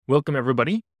Welcome,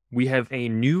 everybody. We have a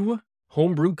new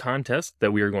homebrew contest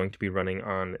that we are going to be running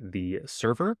on the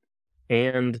server.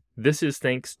 And this is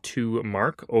thanks to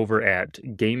Mark over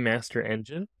at Game Master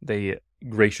Engine. They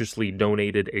graciously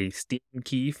donated a Steam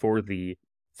key for the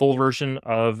full version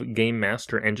of Game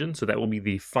Master Engine. So that will be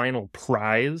the final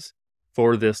prize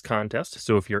for this contest.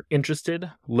 So if you're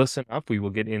interested, listen up. We will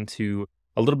get into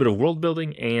a little bit of world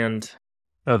building and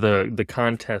the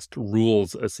contest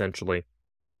rules, essentially,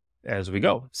 as we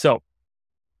go. So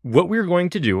what we're going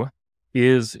to do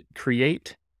is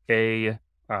create a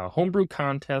homebrew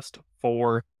contest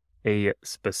for a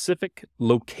specific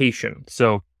location.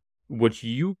 So what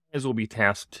you guys will be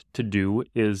tasked to do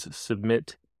is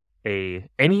submit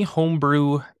any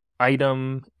homebrew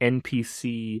item,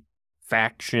 NPC,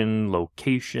 faction,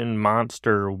 location,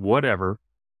 monster, whatever.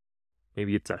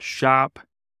 Maybe it's a shop,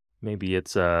 maybe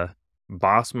it's a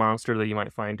boss monster that you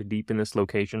might find deep in this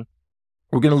location.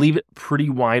 We're going to leave it pretty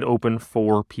wide open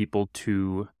for people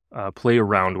to play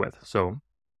around with. So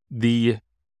the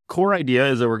core idea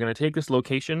is that we're going to take this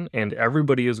location and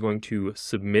everybody is going to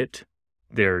submit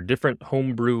their different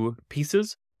homebrew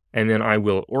pieces, and then I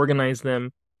will organize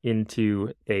them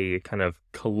into a kind of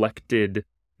collected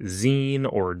zine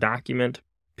or document,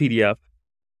 PDF,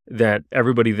 that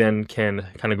everybody then can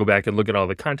kind of go back and look at all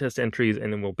the contest entries,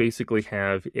 and then we'll basically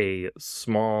have a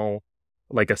small,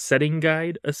 like a setting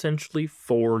guide, essentially,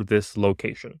 for this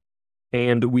location.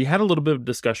 And we had a little bit of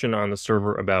discussion on the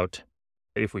server about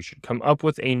if we should come up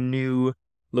with a new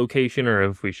location or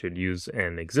if we should use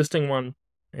an existing one.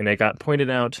 And it got pointed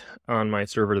out on my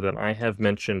server that I have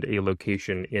mentioned a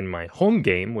location in my home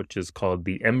game, which is called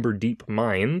the Emberdeep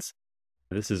Mines.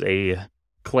 This is a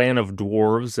clan of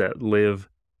dwarves that live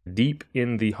deep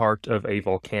in the heart of a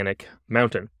volcanic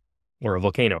mountain, or a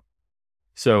volcano.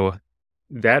 So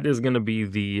that is going to be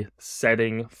the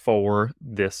setting for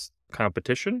this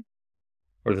competition,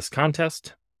 or this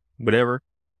contest, whatever.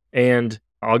 And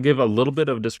I'll give a little bit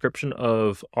of description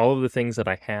of all of the things that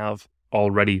I have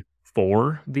already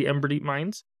for the Emberdeep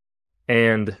Mines.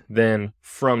 And then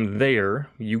from there,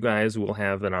 you guys will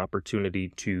have an opportunity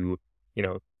to,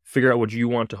 figure out what you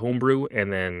want to homebrew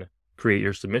and then create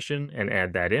your submission and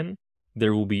add that in.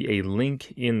 There will be a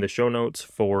link in the show notes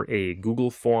for a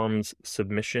Google Forms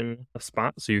submission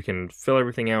spot, so you can fill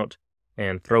everything out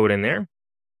and throw it in there.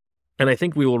 And I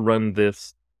think we will run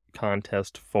this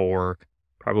contest for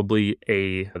probably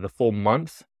the full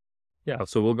month. Yeah,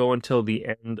 so we'll go until the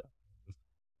end,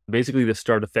 basically the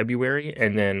start of February,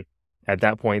 and then at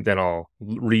that point, then I'll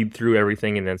read through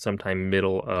everything, and then sometime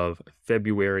middle of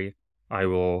February, I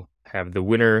will have the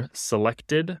winner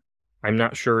selected. I'm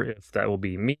not sure if that will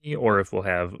be me or if we'll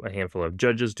have a handful of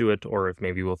judges do it, or if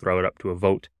maybe we'll throw it up to a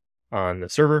vote on the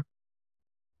server.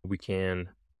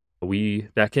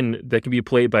 That can be a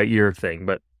play by ear thing,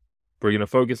 but we're going to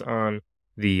focus on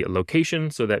the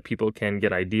location so that people can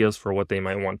get ideas for what they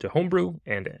might want to homebrew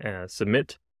and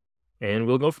submit, and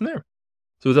we'll go from there.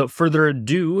 So without further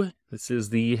ado, this is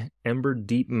the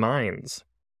Emberdeep Mines,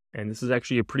 and this is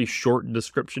actually a pretty short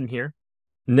description here.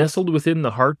 Nestled within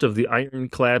the heart of the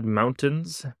ironclad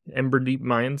mountains, Emberdeep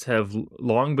Mines have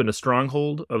long been a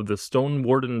stronghold of the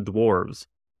stone-warden dwarves.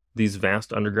 These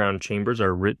vast underground chambers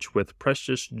are rich with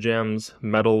precious gems,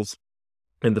 metals,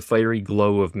 and the fiery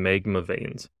glow of magma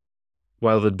veins.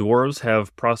 While the dwarves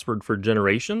have prospered for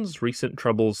generations, recent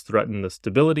troubles threaten the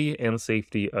stability and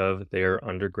safety of their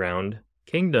underground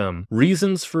kingdom.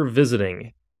 Reasons for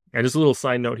visiting. And just a little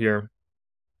side note here.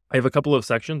 I have a couple of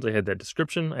sections. I had that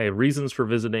description. I have reasons for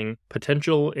visiting,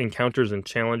 potential encounters and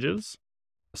challenges,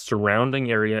 surrounding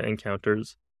area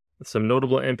encounters, some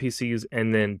notable NPCs,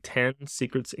 and then 10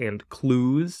 secrets and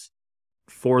clues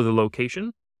for the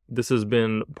location. This has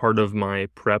been part of my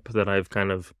prep that I've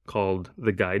kind of called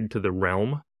the Guide to the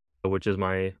Realm, which is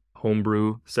my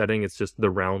homebrew setting. It's just the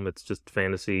realm. It's just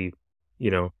fantasy,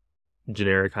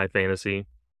 generic high fantasy,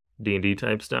 D&D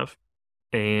type stuff.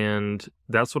 And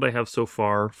that's what I have so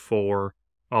far for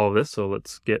all of this, so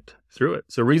let's get through it.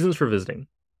 So reasons for visiting.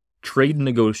 Trade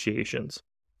negotiations.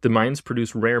 The mines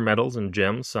produce rare metals and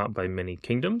gems sought by many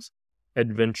kingdoms.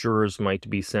 Adventurers might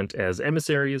be sent as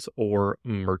emissaries or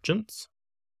merchants.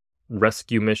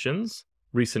 Rescue missions.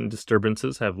 Recent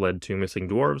disturbances have led to missing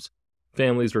dwarves.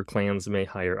 Families or clans may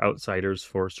hire outsiders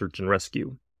for search and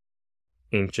rescue.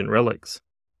 Ancient relics.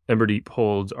 Emberdeep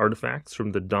holds artifacts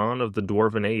from the dawn of the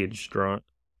Dwarven Age,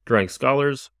 drawing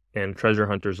scholars and treasure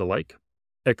hunters alike.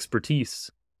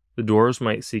 Expertise. The dwarves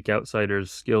might seek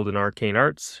outsiders skilled in arcane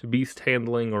arts, beast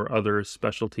handling, or other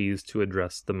specialties to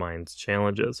address the mine's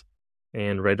challenges.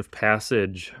 And rite of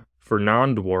passage. For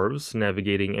non-dwarves,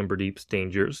 navigating Emberdeep's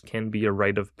dangers can be a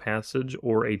rite of passage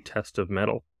or a test of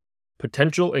mettle.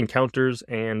 Potential encounters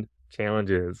and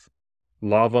challenges.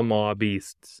 Lava maw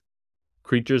beasts.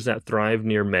 Creatures that thrive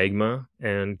near magma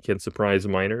and can surprise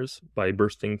miners by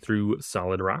bursting through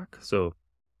solid rock. So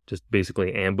just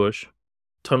basically ambush.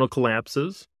 Tunnel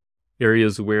collapses.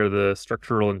 Areas where the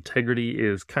structural integrity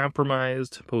is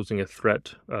compromised, posing a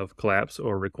threat of collapse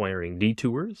or requiring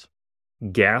detours.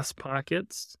 Gas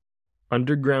pockets.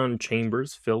 Underground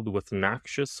chambers filled with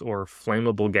noxious or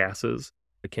flammable gases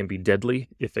that can be deadly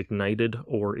if ignited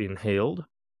or inhaled.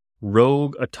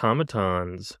 Rogue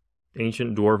automatons.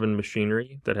 Ancient dwarven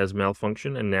machinery that has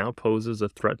malfunctioned and now poses a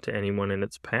threat to anyone in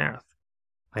its path.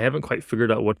 I haven't quite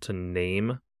figured out what to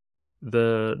name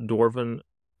the dwarven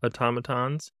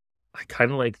automatons. I kind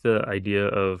of like the idea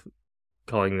of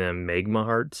calling them magma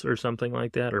hearts or something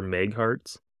like that, or meg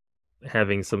hearts,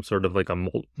 having some sort of like a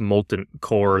molten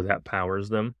core that powers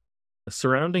them.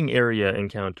 Surrounding area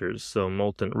encounters, so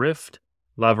molten rift.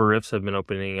 Lava rifts have been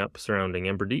opening up surrounding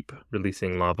Emberdeep,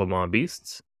 releasing lava maw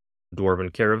beasts.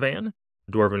 Dwarven caravan.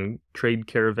 Dwarven trade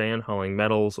caravan hauling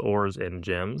metals, ores, and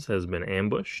gems has been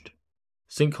ambushed.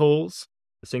 Sinkholes.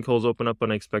 Sinkholes open up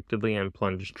unexpectedly and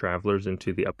plunge travelers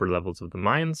into the upper levels of the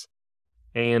mines.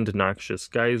 And noxious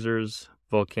geysers.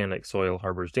 Volcanic soil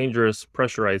harbors dangerous,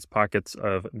 pressurized pockets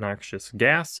of noxious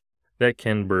gas that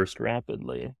can burst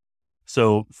rapidly.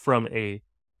 So from a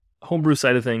homebrew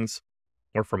side of things,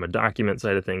 or from a document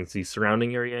side of things, these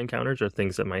surrounding area encounters are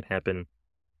things that might happen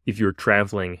if you're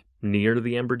traveling near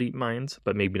the Emberdeep mines,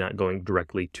 but maybe not going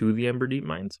directly to the Emberdeep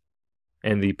mines.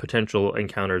 And the potential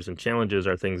encounters and challenges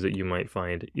are things that you might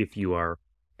find if you are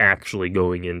actually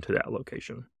going into that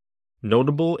location.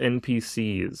 Notable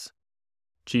NPCs.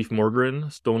 Chief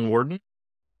Morgren, Stone Warden,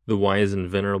 the wise and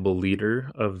venerable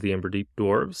leader of the Emberdeep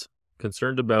dwarves,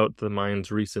 concerned about the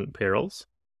mine's recent perils.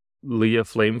 Leah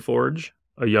Flameforge,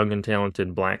 a young and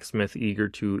talented blacksmith eager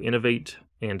to innovate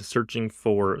and searching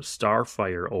for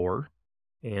starfire ore.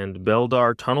 And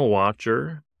Beldar Tunnel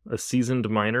Watcher, a seasoned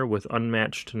miner with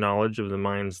unmatched knowledge of the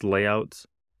mine's layouts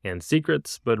and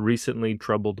secrets, but recently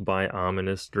troubled by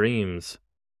ominous dreams.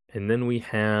 And then we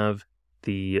have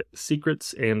the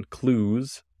secrets and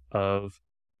clues of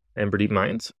Emberdeep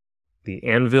mines. The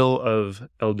Anvil of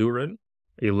Eldurin,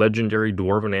 a legendary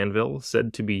dwarven anvil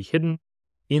said to be hidden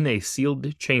in a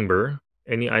sealed chamber.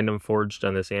 Any item forged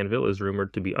on this anvil is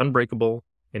rumored to be unbreakable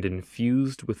and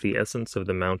infused with the essence of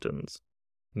the mountains.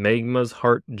 Magma's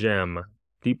Heart Gem.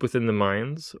 Deep within the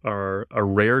mines are a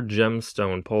rare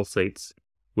gemstone pulsates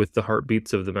with the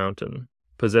heartbeats of the mountain.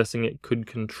 Possessing it could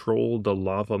control the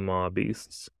lava maw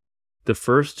beasts. The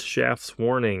first shaft's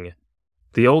warning.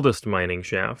 The oldest mining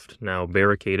shaft, now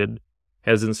barricaded,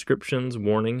 has inscriptions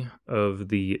warning of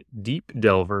the deep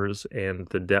delvers and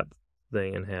the depth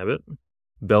they inhabit.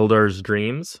 Beldar's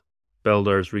dreams.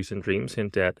 Beldar's recent dreams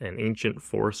hint at an ancient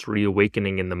force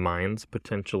reawakening in the mines,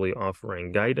 potentially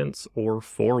offering guidance or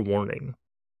forewarning.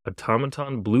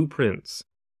 Automaton blueprints.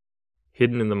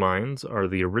 Hidden in the mines are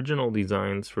the original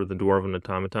designs for the dwarven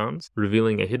automatons,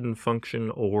 revealing a hidden function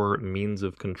or means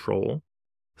of control.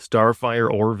 Starfire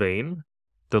ore vein.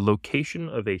 The location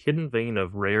of a hidden vein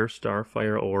of rare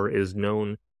starfire ore is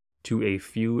known to a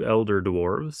few elder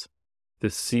dwarves.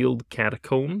 The sealed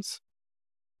catacombs.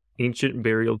 Ancient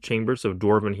burial chambers of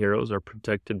dwarven heroes are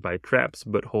protected by traps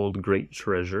but hold great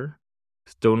treasure.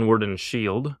 Stonewarden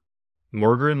shield.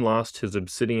 Morgren lost his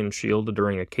obsidian shield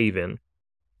during a cave-in.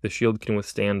 The shield can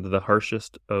withstand the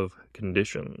harshest of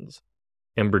conditions.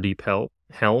 Emberdeep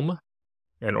helm.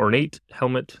 An ornate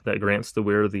helmet that grants the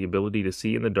wearer the ability to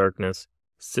see in the darkness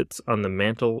sits on the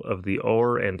mantle of the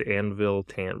Ore and Anvil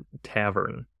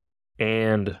Tavern.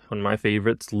 And one of my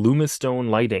favorites, Lumistone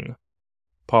lighting.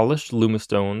 Polished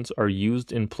lumistones are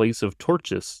used in place of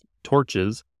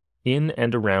torches in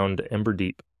and around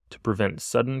Emberdeep to prevent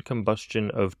sudden combustion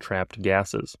of trapped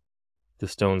gases. The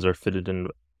stones are fitted in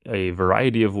a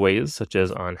variety of ways, such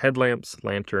as on headlamps,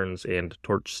 lanterns, and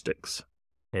torch sticks.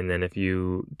 And then if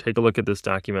you take a look at this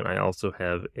document, I also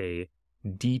have a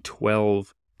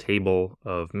D12 table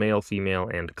of male, female,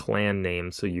 and clan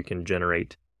names so you can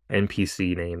generate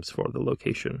NPC names for the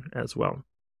location as well.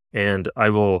 And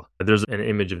there's an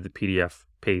image of the PDF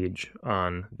page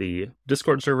on the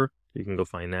Discord server. You can go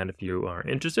find that if you are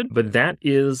interested. But that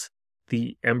is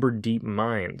the Emberdeep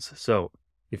mines. So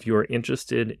if you are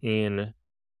interested in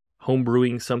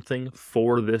homebrewing something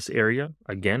for this area,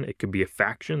 again, it could be a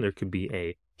faction. There could be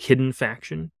a hidden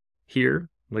faction here,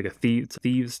 like a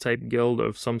thieves type guild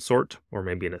of some sort, or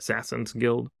maybe an assassins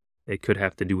guild. It could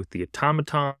have to do with the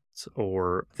automatons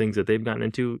or things that they've gotten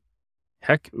into.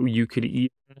 Heck, you could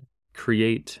even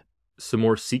create some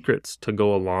more secrets to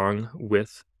go along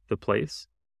with the place.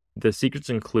 The secrets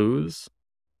and clues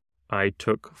I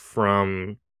took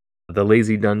from the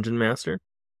Lazy Dungeon Master,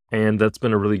 and that's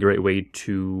been a really great way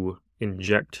to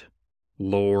inject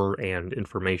lore and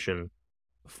information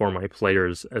for my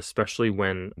players, especially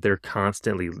when they're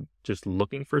constantly just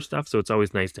looking for stuff. So it's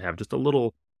always nice to have just a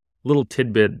little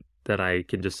tidbit that I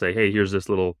can just say, hey, here's this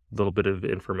little bit of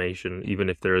information, even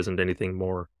if there isn't anything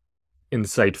more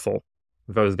insightful.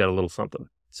 I've always got a little something.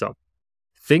 So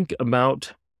think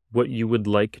about what you would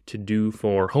like to do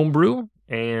for homebrew,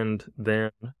 and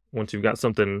then once you've got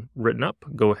something written up,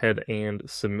 go ahead and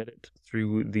submit it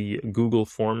through the Google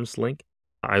Forms link.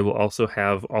 I will also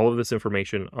have all of this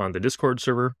information on the Discord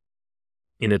server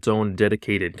in its own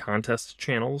dedicated contest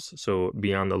channels, so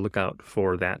be on the lookout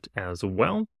for that as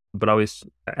well. But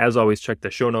as always, check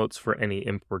the show notes for any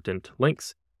important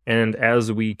links. And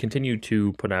as we continue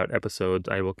to put out episodes,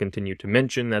 I will continue to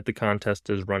mention that the contest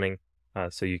is running,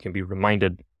 so you can be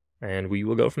reminded, and we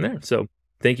will go from there. So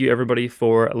thank you everybody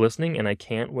for listening, and I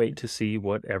can't wait to see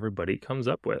what everybody comes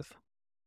up with.